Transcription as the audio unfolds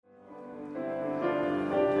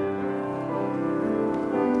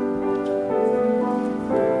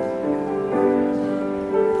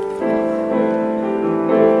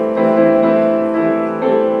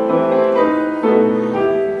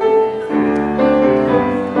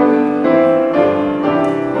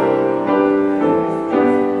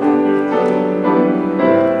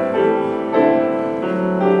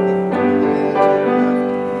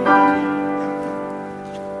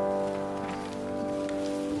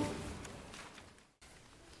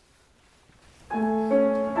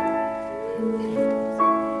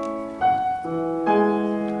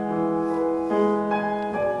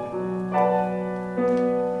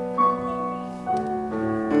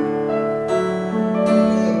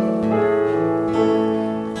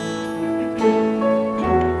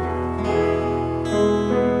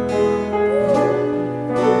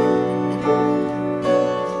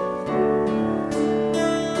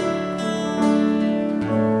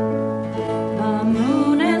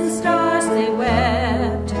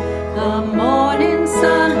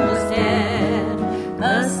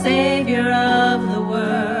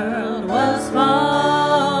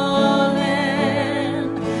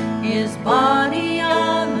His body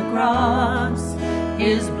on the cross,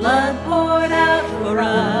 His blood poured out for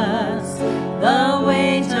us, the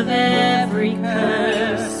weight of every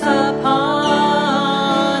curse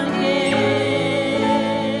upon Him.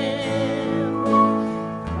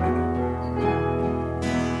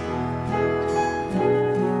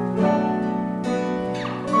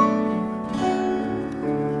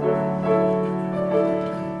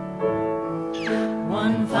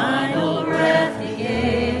 One final breath He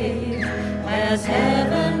gave as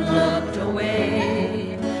heaven looked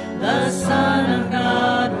away. The Son of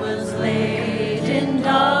God was laid in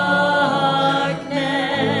darkness,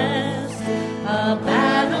 a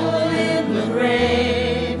battle in the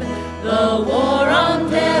grave. The war on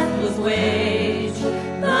death was waged,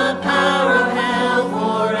 the power of hell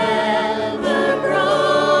forever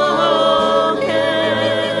broken.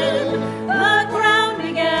 The ground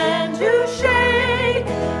began to shake,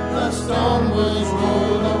 The stone was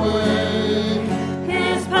rolled away.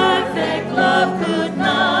 His perfect love could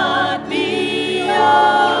not be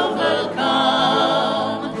overcome.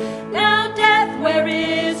 Now death, where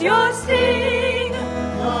is your sting?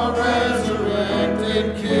 The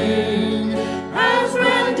resurrected King Has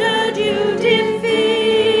rendered you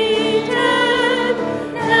defeated.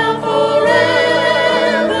 Now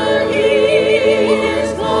forever He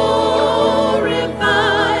is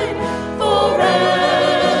glorified.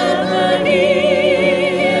 Forever He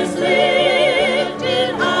is lifted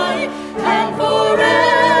high, and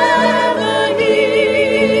forever He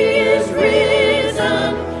is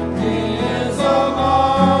risen. He is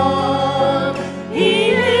alive.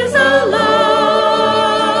 He is alive,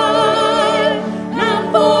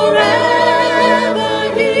 and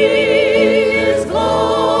forever He is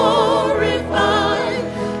glorified.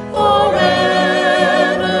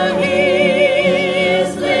 Forever He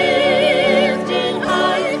is lifted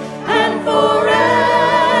high, and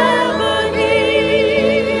forever He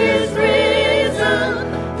is risen.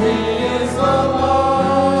 He is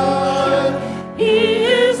alive. He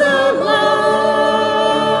is alive.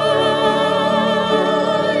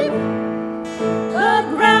 The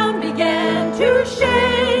ground began to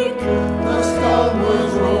shake, The stone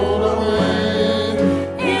was rolled away.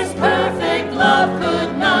 His perfect love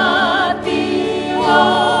could not be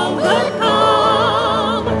overcome.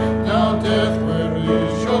 Now death, where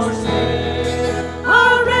is your sting?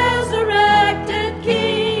 Our resurrected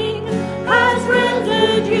King has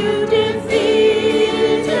rendered you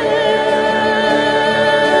defeated.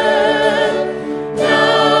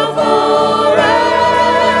 Now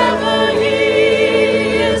forever He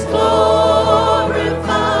is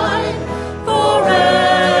glorified.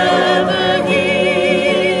 Forever He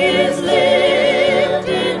is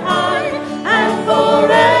lifted high, and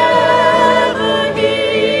forever He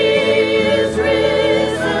is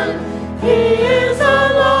risen. He is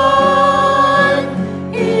alive.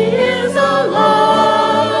 He is alive.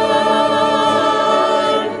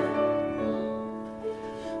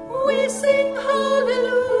 We sing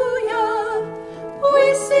hallelujah. We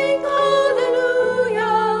sing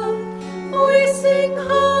hallelujah. We sing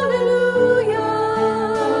hallelujah.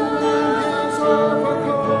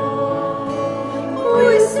 We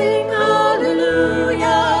sing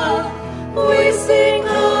hallelujah. We sing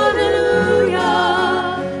hallelujah.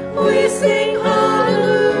 We sing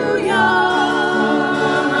hallelujah.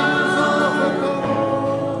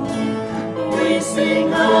 We sing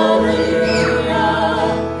hallelujah.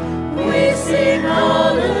 We sing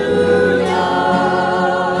hallelujah.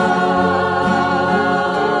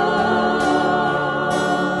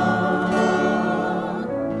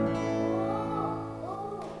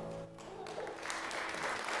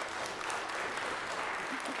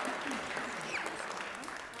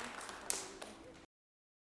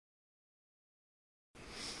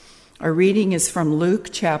 Our reading is from Luke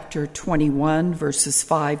chapter 21, verses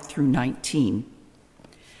 5 through 19.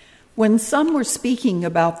 When some were speaking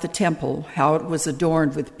about the temple, how it was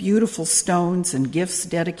adorned with beautiful stones and gifts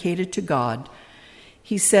dedicated to God,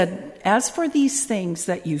 he said, "As for these things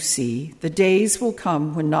that you see, the days will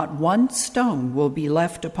come when not one stone will be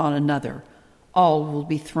left upon another. All will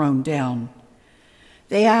be thrown down."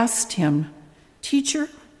 They asked him, "Teacher,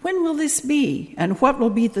 when will this be? And what will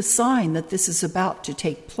be the sign that this is about to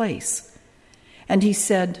take place?" And he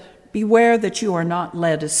said, "Beware that you are not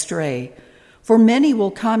led astray. For many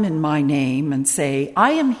will come in my name and say,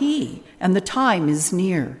 'I am he,' and the time is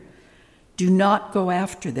near. Do not go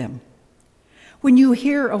after them. When you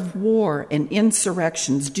hear of war and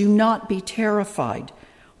insurrections, do not be terrified,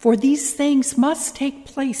 for these things must take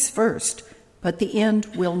place first, but the end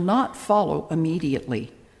will not follow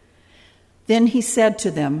immediately." Then he said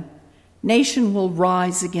to them, Nation will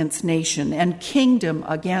rise against nation, and kingdom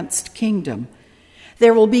against kingdom.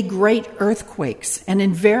 There will be great earthquakes, and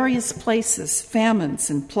in various places famines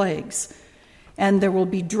and plagues. And there will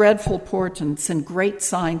be dreadful portents and great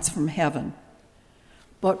signs from heaven.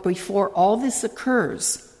 But before all this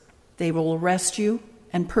occurs, they will arrest you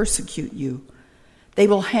and persecute you. They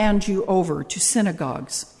will hand you over to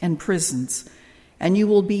synagogues and prisons, and you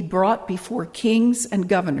will be brought before kings and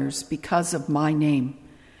governors because of my name.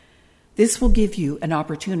 This will give you an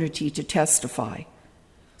opportunity to testify.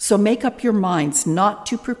 So make up your minds not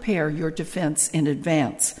to prepare your defense in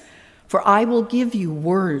advance, for I will give you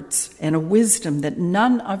words and a wisdom that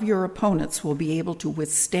none of your opponents will be able to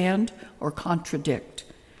withstand or contradict.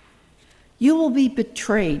 You will be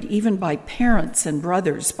betrayed even by parents and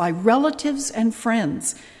brothers, by relatives and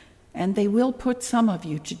friends, and they will put some of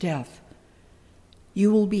you to death.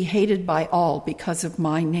 You will be hated by all because of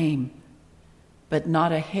my name, but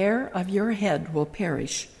not a hair of your head will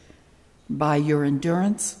perish. By your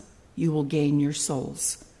endurance, you will gain your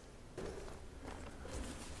souls.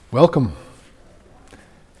 Welcome.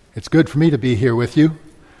 It's good for me to be here with you.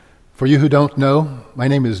 For you who don't know, my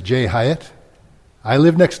name is Jay Hyatt. I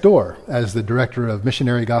live next door as the director of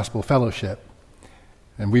Missionary Gospel Fellowship,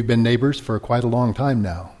 and we've been neighbors for quite a long time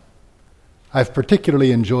now. I've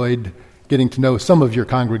particularly enjoyed getting to know some of your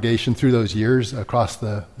congregation through those years across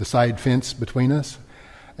the side fence between us,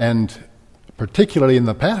 and particularly in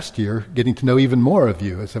the past year, getting to know even more of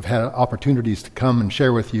you as I've had opportunities to come and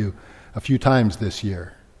share with you a few times this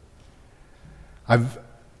year. I've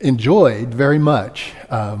enjoyed very much,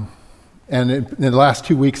 and in the last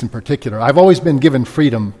 2 weeks in particular, I've always been given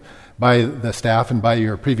freedom by the staff and by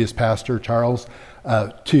your previous pastor, Charles,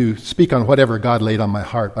 to speak on whatever God laid on my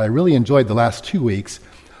heart. But I really enjoyed the last 2 weeks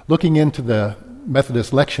looking into the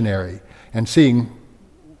Methodist lectionary and seeing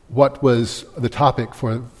what was the topic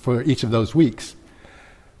for each of those weeks.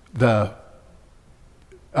 The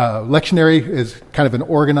lectionary is kind of an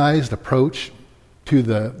organized approach to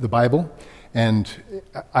the Bible, and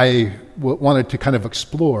I wanted to kind of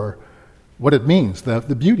explore what it means,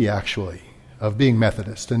 the beauty actually of being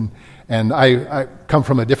Methodist. And I come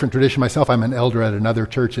from a different tradition myself. I'm an elder at another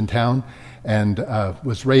church in town, and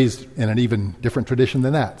was raised in an even different tradition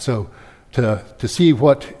than that. So to see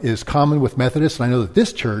what is common with Methodists, and I know that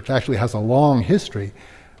this church actually has a long history,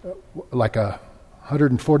 like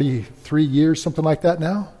 143 years, something like that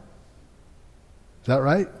now. Is that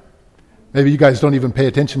right? Maybe you guys don't even pay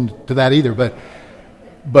attention to that either, but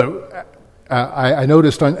I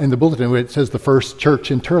noticed in the bulletin where it says the first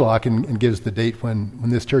church in Turlock and gives the date when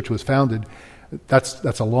this church was founded.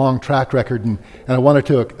 That's a long track record, and I wanted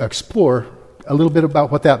to explore a little bit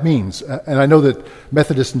about what that means. And I know that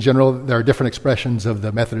Methodists in general, there are different expressions of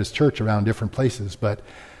the Methodist Church around different places, but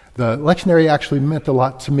the lectionary actually meant a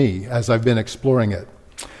lot to me as I've been exploring it.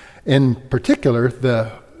 In particular,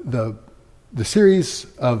 the series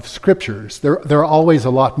of scriptures, there are always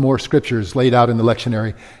a lot more scriptures laid out in the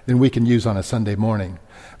lectionary than we can use on a Sunday morning.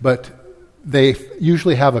 But they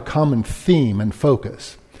usually have a common theme and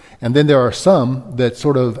focus. And then there are some that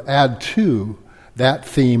sort of add to that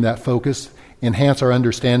theme, that focus, enhance our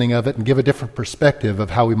understanding of it, and give a different perspective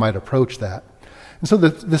of how we might approach that. And so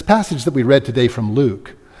this passage that we read today from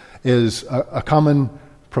Luke is a common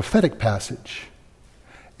prophetic passage.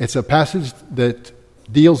 It's a passage that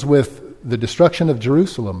deals with the destruction of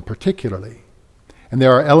Jerusalem particularly. And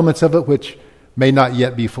there are elements of it which may not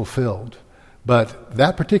yet be fulfilled. But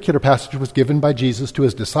that particular passage was given by Jesus to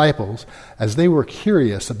his disciples as they were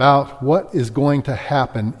curious about what is going to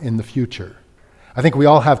happen in the future. I think we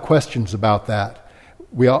all have questions about that.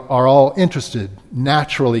 We are all interested,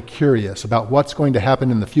 naturally curious about what's going to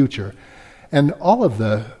happen in the future. And all of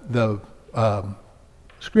the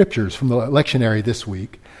scriptures from the lectionary this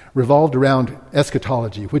week revolved around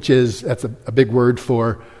eschatology, that's a big word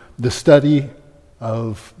for the study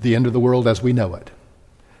of the end of the world as we know it.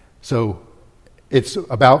 So it's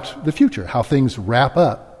about the future, how things wrap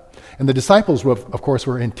up. And the disciples, of course,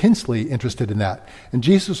 were intensely interested in that. And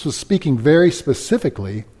Jesus was speaking very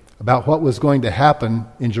specifically about what was going to happen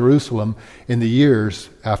in Jerusalem in the years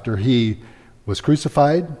after he was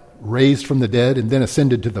crucified, raised from the dead, and then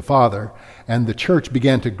ascended to the Father. And the church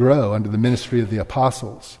began to grow under the ministry of the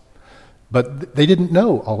apostles. But they didn't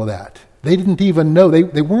know all of that. They didn't even know,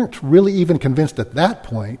 they weren't really even convinced at that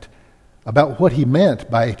point about what he meant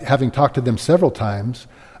by having talked to them several times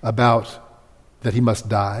about that he must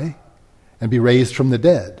die and be raised from the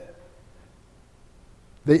dead.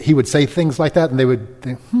 He would say things like that, and they would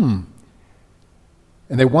think,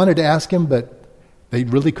 And they wanted to ask him, but they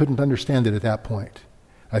really couldn't understand it at that point.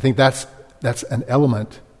 I think that's an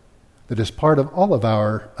element that as part of all of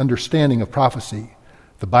our understanding of prophecy,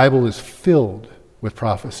 the Bible is filled with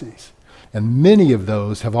prophecies. And many of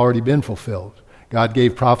those have already been fulfilled. God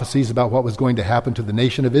gave prophecies about what was going to happen to the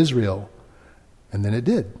nation of Israel, and then it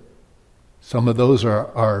did. Some of those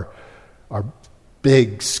are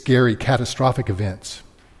big, scary, catastrophic events.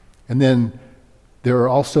 And then there are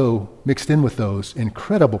also mixed in with those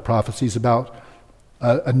incredible prophecies about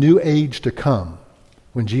a new age to come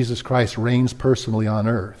when Jesus Christ reigns personally on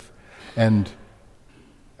earth, and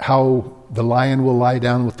how the lion will lie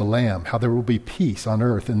down with the lamb, how there will be peace on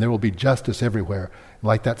earth and there will be justice everywhere.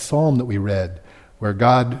 Like that psalm that we read, where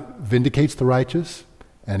God vindicates the righteous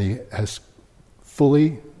and he has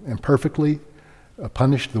fully and perfectly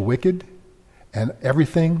punished the wicked, and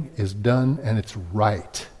everything is done and it's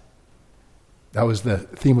right. That was the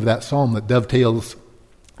theme of that psalm that dovetails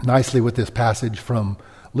nicely with this passage from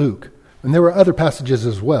Luke. And there were other passages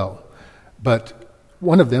as well, but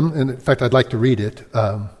one of them, and in fact I'd like to read it,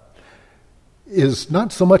 is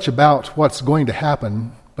not so much about what's going to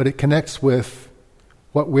happen, but it connects with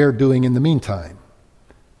what we're doing in the meantime.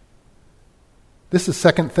 This is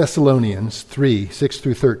 2 Thessalonians 3, 6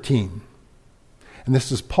 through 13. And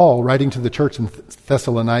this is Paul writing to the church in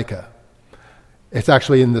Thessalonica. It's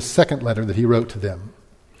actually in the second letter that he wrote to them.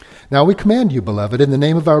 Now we command you, beloved, in the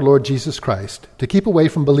name of our Lord Jesus Christ, to keep away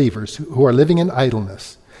from believers who are living in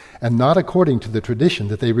idleness, and not according to the tradition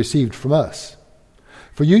that they received from us.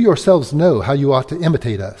 For you yourselves know how you ought to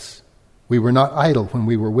imitate us. We were not idle when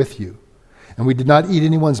we were with you, and we did not eat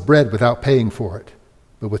anyone's bread without paying for it.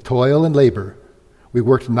 But with toil and labor, we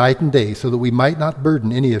worked night and day so that we might not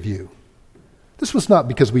burden any of you. This was not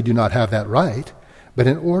because we do not have that right, but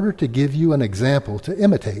in order to give you an example to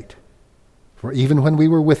imitate. For even when we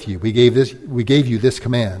were with you, we gave you this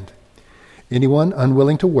command: anyone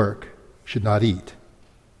unwilling to work should not eat.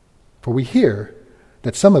 For we hear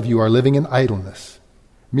that some of you are living in idleness,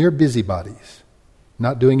 mere busybodies,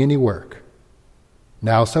 not doing any work.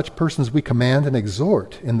 Now such persons we command and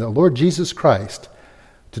exhort in the Lord Jesus Christ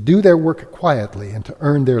to do their work quietly and to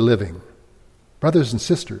earn their living. Brothers and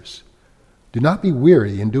sisters, do not be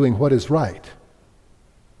weary in doing what is right.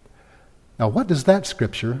 Now what does that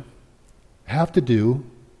scripture have to do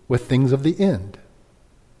with things of the end,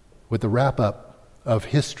 with the wrap-up of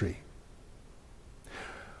history?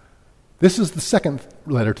 This is the second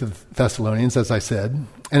letter to the Thessalonians, as I said.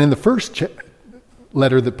 And in the first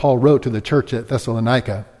letter that Paul wrote to the church at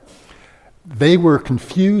Thessalonica, they were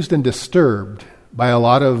confused and disturbed by a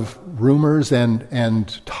lot of rumors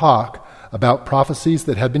and talk about prophecies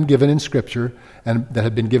that had been given in Scripture and that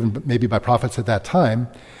had been given maybe by prophets at that time,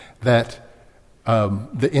 that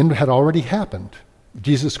the end had already happened.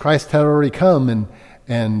 Jesus Christ had already come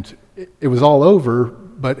and it was all over,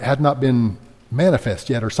 but had not been manifest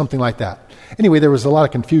yet, or something like that. Anyway, there was a lot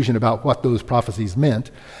of confusion about what those prophecies meant,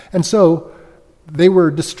 and so they were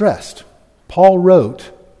distressed. Paul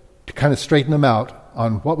wrote to kind of straighten them out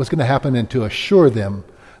on what was going to happen and to assure them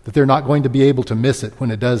that they're not going to be able to miss it when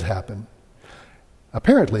it does happen.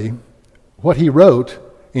 Apparently, what he wrote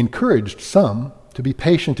encouraged some to be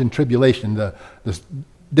patient in tribulation, the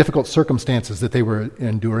difficult circumstances that they were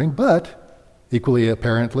enduring, but equally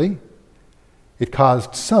apparently, it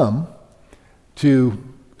caused some to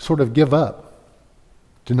sort of give up,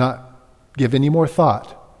 to not give any more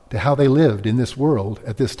thought to how they lived in this world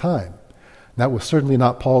at this time. That was certainly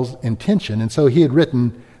not Paul's intention, and so he had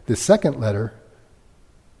written this second letter,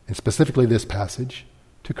 and specifically this passage,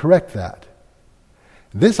 to correct that.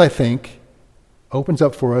 This, I think, opens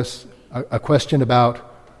up for us a question about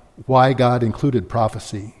why God included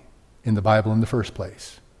prophecy in the Bible in the first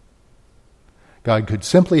place. God could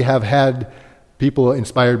simply have had people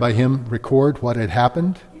inspired by him record what had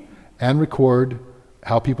happened and record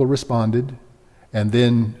how people responded and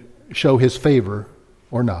then show his favor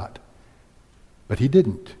or not. But he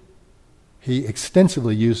didn't. He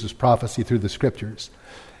extensively uses prophecy through the Scriptures.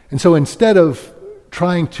 And so instead of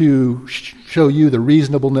trying to show you the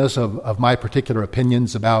reasonableness of my particular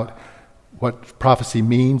opinions about what prophecy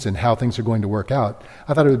means and how things are going to work out,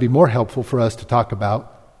 I thought it would be more helpful for us to talk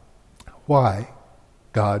about why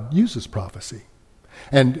God uses prophecy.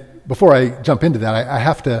 And before I jump into that, I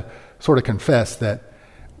have to sort of confess that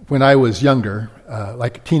when I was younger,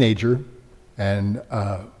 like a teenager, and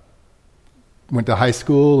went to high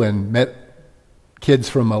school and met kids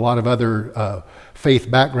from a lot of other faith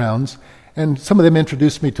backgrounds, and some of them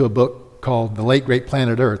introduced me to a book called The Late Great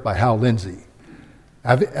Planet Earth by Hal Lindsey.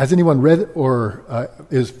 Has anyone read or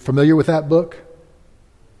is familiar with that book?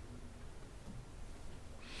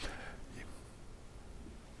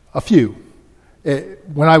 A few.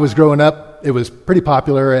 When I was growing up, it was pretty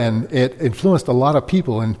popular, and it influenced a lot of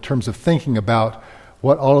people in terms of thinking about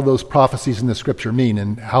what all of those prophecies in the Scripture mean.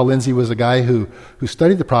 And Hal Lindsey was a guy who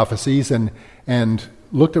studied the prophecies and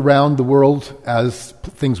looked around the world as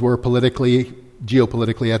things were politically,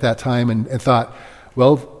 geopolitically at that time, and thought,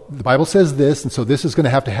 well, the Bible says this, and so this is going to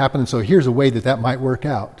happen, and so here's a way that might work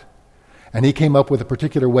out. And he came up with a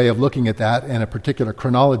particular way of looking at that and a particular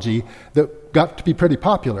chronology that got to be pretty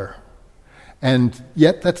popular. And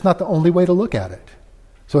yet, that's not the only way to look at it.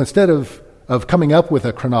 So instead of coming up with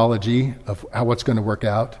a chronology of how what's going to work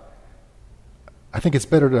out, I think it's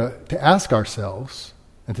better to ask ourselves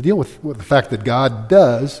and to deal with the fact that God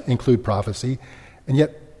does include prophecy, and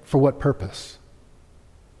yet for what purpose?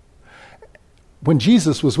 When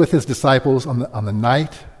Jesus was with his disciples on the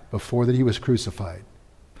night before that he was crucified,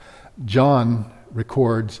 John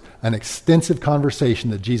records an extensive conversation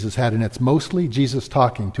that Jesus had, and it's mostly Jesus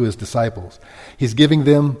talking to his disciples. He's giving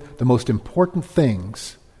them the most important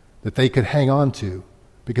things that they could hang on to,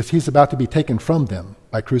 because he's about to be taken from them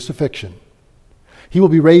by crucifixion. He will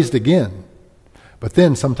be raised again, but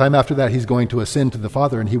then sometime after that he's going to ascend to the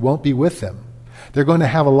Father, and he won't be with them. They're going to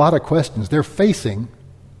have a lot of questions. They're facing,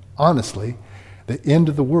 honestly, the end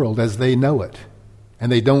of the world as they know it,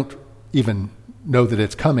 and they don't even know that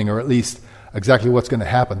it's coming, or at least exactly what's going to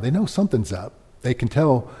happen. They know something's up. They can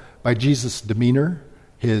tell by Jesus' demeanor,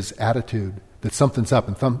 his attitude, that something's up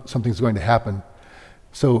and something's going to happen.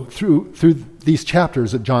 So through these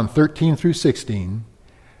chapters of John 13 through 16,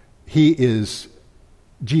 Jesus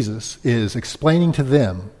is explaining to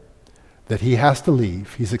them that he has to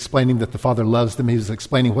leave. He's explaining that the Father loves them. He's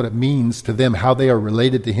explaining what it means to them, how they are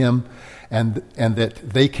related to him, and that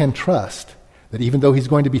they can trust that even though he's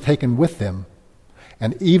going to be taken with them,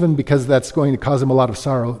 and even because that's going to cause them a lot of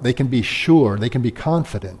sorrow, they can be sure, they can be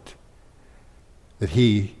confident that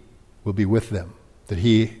he will be with them, that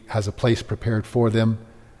he has a place prepared for them,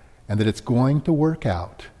 and that it's going to work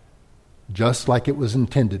out just like it was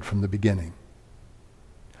intended from the beginning.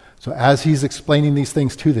 So as he's explaining these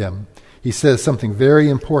things to them, he says something very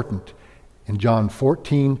important in John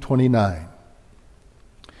 14:29.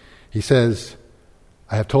 He says,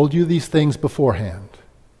 I have told you these things beforehand,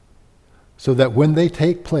 so that when they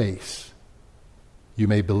take place, you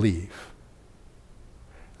may believe.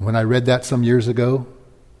 And when I read that some years ago,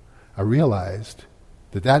 I realized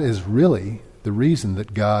that is really the reason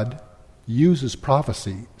that God uses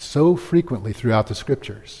prophecy so frequently throughout the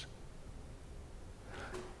Scriptures.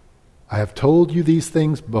 I have told you these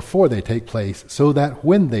things before they take place, so that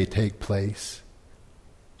when they take place,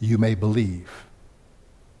 you may believe.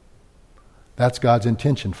 That's God's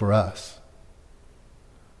intention for us.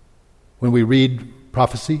 When we read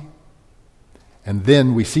prophecy, and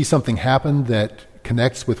then we see something happen that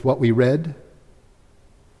connects with what we read,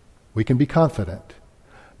 we can be confident.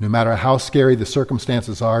 No matter how scary the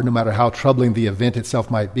circumstances are, no matter how troubling the event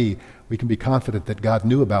itself might be, we can be confident that God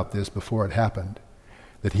knew about this before it happened,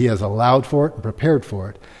 that he has allowed for it and prepared for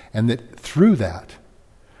it, and that through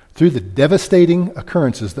the devastating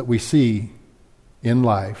occurrences that we see in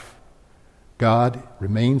life, God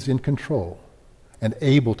remains in control and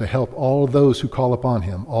able to help all those who call upon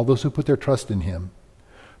him, all those who put their trust in him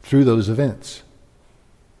through those events.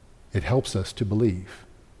 It helps us to believe.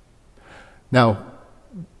 Now,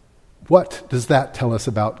 what does that tell us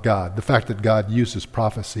about God, the fact that God uses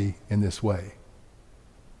prophecy in this way?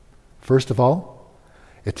 First of all,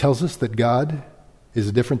 it tells us that God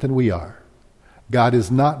is different than we are. God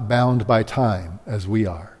is not bound by time as we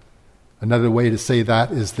are. Another way to say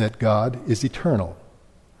that is that God is eternal.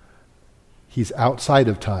 He's outside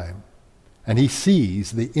of time, and he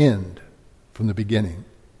sees the end from the beginning.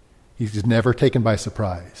 He's never taken by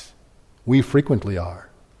surprise. We frequently are.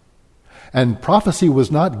 And prophecy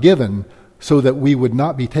was not given so that we would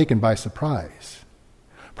not be taken by surprise.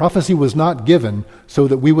 Prophecy was not given so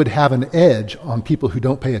that we would have an edge on people who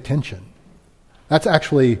don't pay attention. That's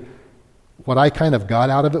actually what I kind of got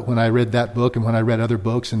out of it when I read that book and when I read other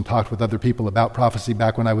books and talked with other people about prophecy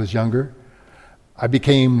back when I was younger. I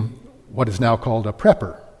became what is now called a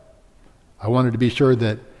prepper. I wanted to be sure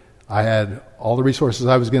that I had all the resources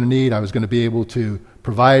I was going to need. I was going to be able to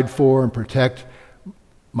provide for and protect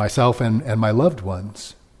myself and my loved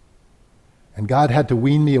ones. And God had to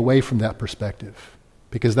wean me away from that perspective,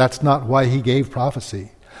 because that's not why he gave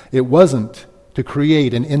prophecy. It wasn't to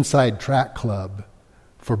create an inside track club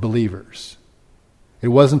for believers. It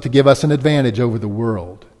wasn't to give us an advantage over the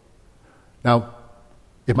world. Now,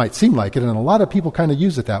 it might seem like it, and a lot of people kind of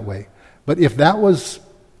use it that way. But if that was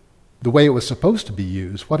the way it was supposed to be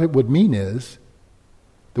used, what it would mean is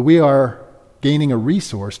that we are gaining a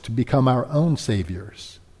resource to become our own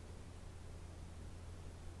saviors.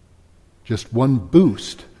 just one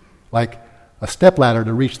boost, like a stepladder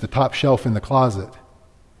to reach the top shelf in the closet,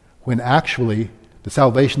 when actually the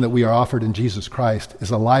salvation that we are offered in Jesus Christ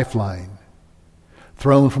is a lifeline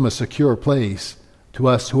thrown from a secure place to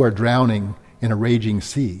us who are drowning in a raging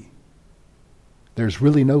sea. There's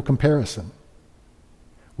really no comparison.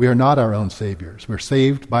 We are not our own saviors. We're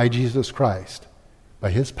saved by Jesus Christ,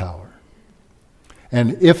 by his power.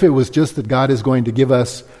 And if it was just that God is going to give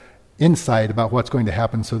us insight about what's going to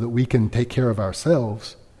happen so that we can take care of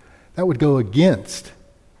ourselves, that would go against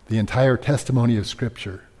the entire testimony of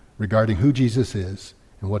Scripture regarding who Jesus is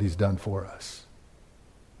and what he's done for us.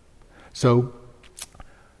 So,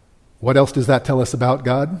 what else does that tell us about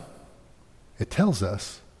God? It tells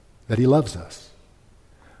us that he loves us.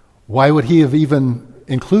 Why would he have even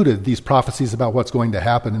included these prophecies about what's going to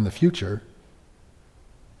happen in the future?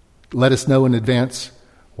 Let us know in advance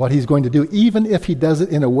what he's going to do, even if he does it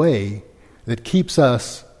in a way that keeps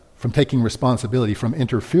us from taking responsibility, from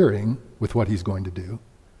interfering with what he's going to do.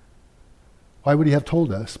 Why would he have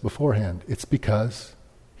told us beforehand? It's because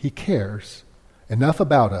he cares enough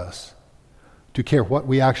about us to care what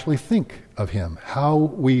we actually think of him, how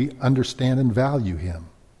we understand and value him.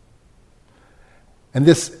 And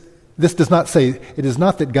this does not say, it is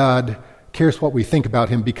not that God cares what we think about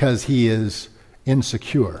him because he is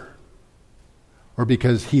insecure or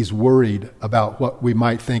because he's worried about what we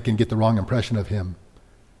might think and get the wrong impression of him.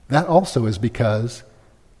 That also is because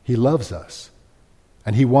he loves us.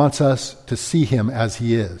 And he wants us to see him as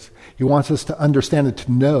he is. He wants us to understand and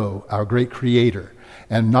to know our great Creator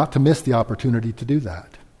and not to miss the opportunity to do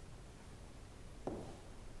that.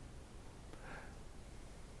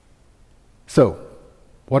 So,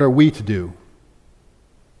 what are we to do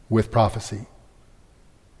with prophecy?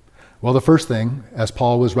 Well, the first thing, as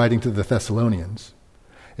Paul was writing to the Thessalonians,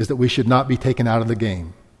 is that we should not be taken out of the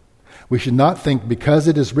game. We should not think because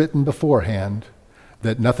it is written beforehand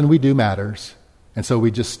that nothing we do matters, and so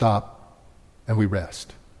we just stop and we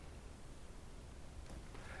rest.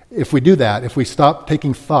 If we do that, if we stop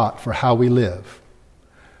taking thought for how we live,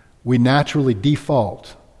 we naturally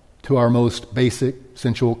default to our most basic,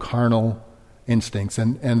 sensual, carnal instincts.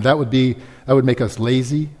 And that would make us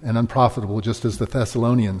lazy and unprofitable, just as the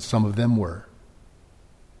Thessalonians, some of them were.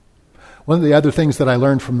 One of the other things that I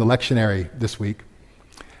learned from the lectionary this week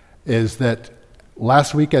is that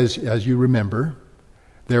last week, as you remember,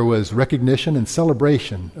 there was recognition and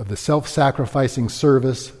celebration of the self-sacrificing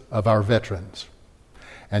service of our veterans.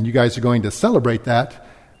 And you guys are going to celebrate that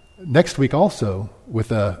next week also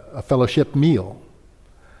with a fellowship meal.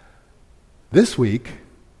 This week,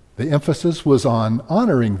 the emphasis was on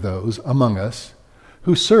honoring those among us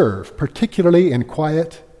who serve, particularly in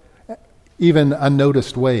quiet, even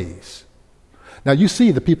unnoticed ways. Now, you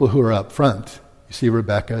see the people who are up front. You see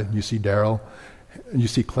Rebecca, you see Daryl, and you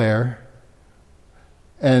see Claire.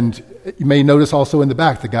 And you may notice also in the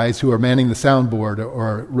back the guys who are manning the soundboard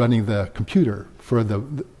or running the computer for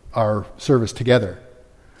our service together.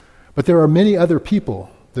 But there are many other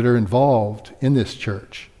people that are involved in this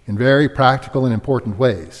church in very practical and important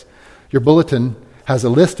ways. Your bulletin has a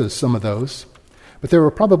list of some of those, but there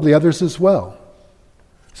are probably others as well.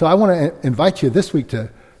 So I want to invite you this week to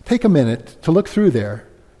take a minute to look through there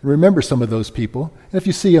and remember some of those people. And if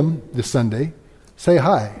you see them this Sunday, say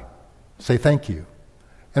hi, say thank you,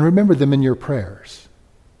 and remember them in your prayers.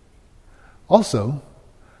 Also,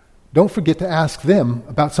 don't forget to ask them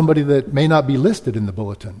about somebody that may not be listed in the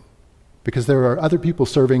bulletin, because there are other people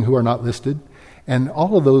serving who are not listed, and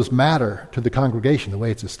all of those matter to the congregation, the way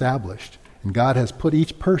it's established. And God has put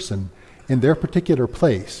each person in their particular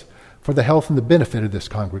place for the health and the benefit of this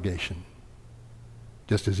congregation,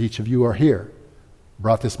 just as each of you are here,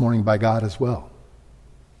 brought this morning by God as well.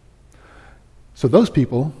 So those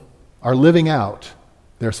people are living out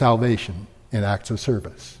their salvation in acts of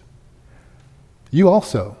service. You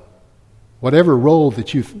also, whatever role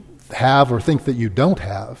that you have or think that you don't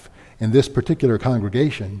have in this particular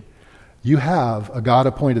congregation, you have a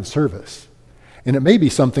God-appointed service. And it may be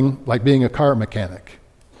something like being a car mechanic,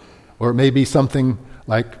 or it may be something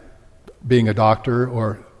like being a doctor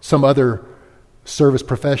or some other service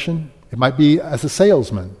profession. It might be as a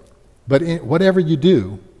salesman. But whatever you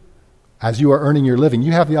do, as you are earning your living,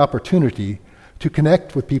 you have the opportunity to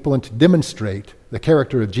connect with people and to demonstrate the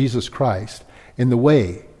character of Jesus Christ in the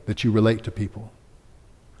way that you relate to people.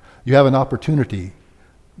 You have an opportunity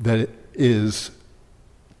that is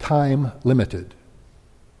time limited.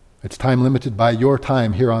 It's time limited by your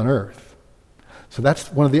time here on earth. So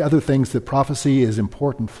that's one of the other things that prophecy is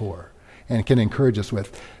important for and can encourage us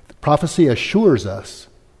with. Prophecy assures us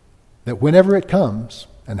that whenever it comes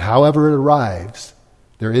and however it arrives,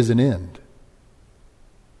 there is an end.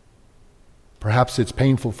 Perhaps it's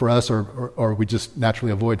painful for us, or we just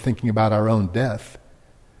naturally avoid thinking about our own death.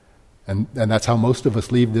 And that's how most of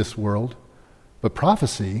us leave this world. But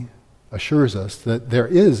prophecy assures us that there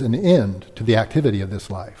is an end to the activity of this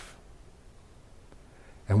life.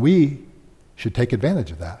 And we should take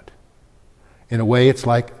advantage of that. In a way, it's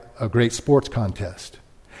like a great sports contest.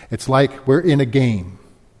 It's like we're in a game.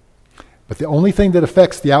 But the only thing that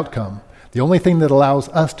affects the outcome, the only thing that allows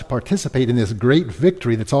us to participate in this great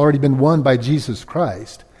victory that's already been won by Jesus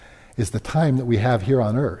Christ, is the time that we have here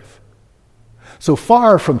on earth. So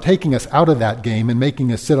far from taking us out of that game and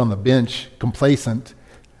making us sit on the bench complacent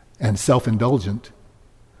and self-indulgent,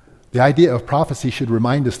 the idea of prophecy should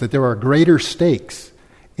remind us that there are greater stakes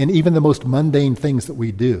in even the most mundane things that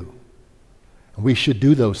we do. And we should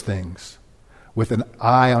do those things with an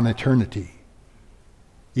eye on eternity,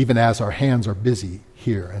 even as our hands are busy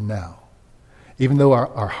here and now. Even though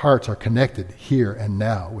our hearts are connected here and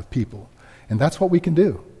now with people. And that's what we can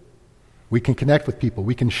do. We can connect with people.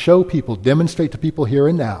 We can show people, demonstrate to people here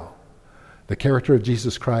and now the character of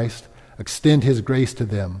Jesus Christ, extend his grace to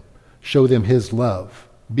them, show them his love,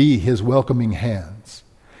 be his welcoming hands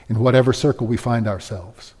in whatever circle we find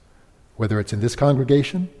ourselves. Whether it's in this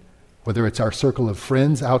congregation, whether it's our circle of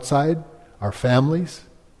friends outside, our families,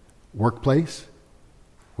 workplace,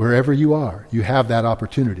 wherever you are, you have that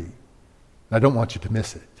opportunity. I don't want you to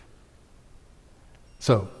miss it.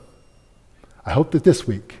 So, I hope that this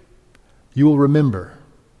week you will remember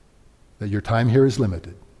that your time here is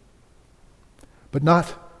limited, but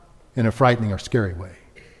not in a frightening or scary way,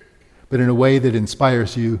 but in a way that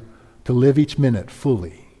inspires you to live each minute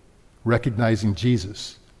fully, recognizing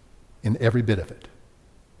Jesus in every bit of it.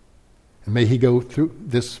 And may he go through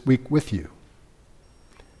this week with you.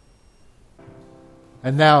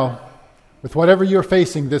 And now, with whatever you're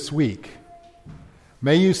facing this week,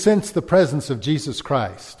 may you sense the presence of Jesus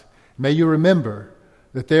Christ. May you remember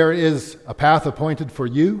that there is a path appointed for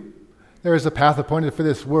you, there is a path appointed for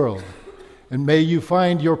this world, and may you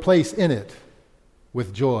find your place in it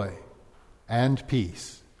with joy and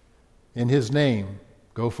peace. In his name,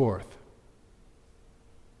 go forth.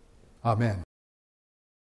 Amen.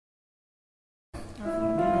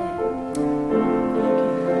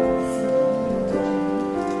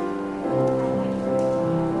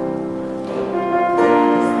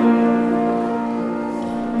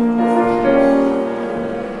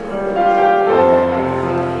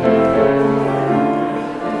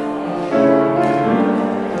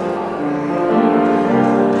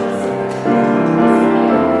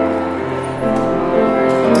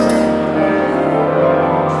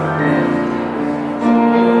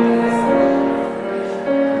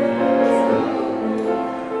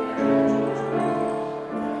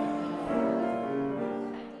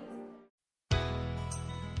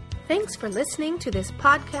 Thanks for listening to this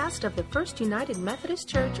podcast of the First United Methodist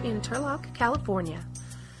Church in Turlock, California.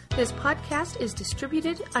 This podcast is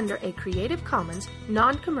distributed under a Creative Commons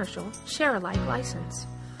non-commercial share-alike license.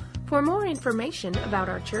 For more information about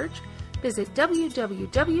our church, visit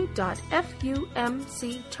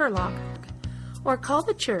www.fumcturlock.org or call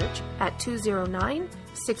the church at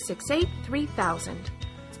 209-668-3000.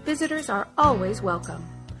 Visitors are always welcome.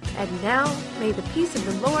 And now, may the peace of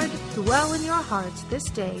the Lord dwell in your hearts this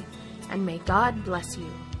day, and may God bless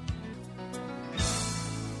you.